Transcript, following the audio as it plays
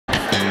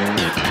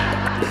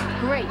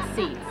great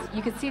seats.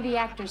 You could see the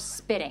actors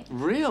spitting.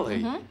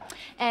 Really? Mm-hmm.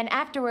 And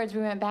afterwards,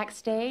 we went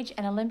backstage,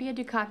 and Olympia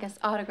Dukakis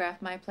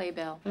autographed my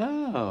playbill.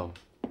 Oh.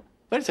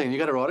 Wait a second, you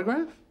got her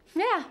autograph?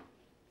 Yeah.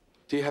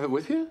 Do you have it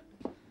with you?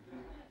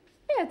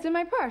 Yeah, it's in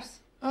my purse.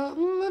 Let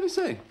me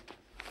see.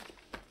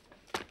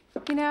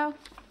 You know,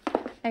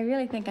 I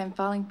really think I'm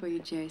falling for you,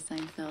 Jerry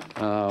Seinfeld.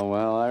 Oh,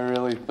 well, I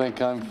really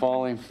think I'm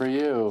falling for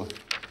you,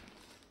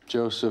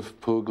 Joseph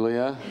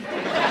Puglia.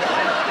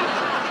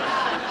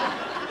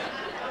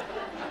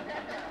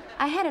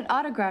 I had it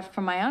autographed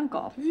from my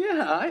uncle.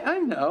 Yeah, I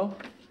know.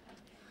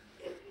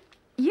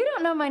 You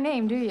don't know my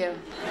name, do you?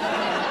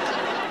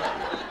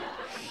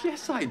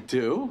 Yes, I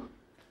do.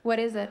 What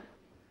is it?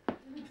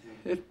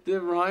 It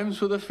rhymes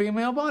with a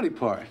female body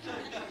part.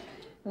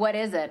 What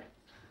is it?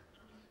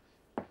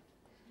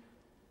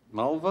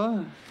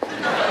 Mulva?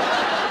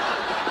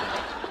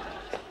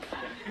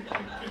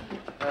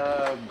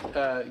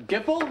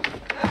 Gipple?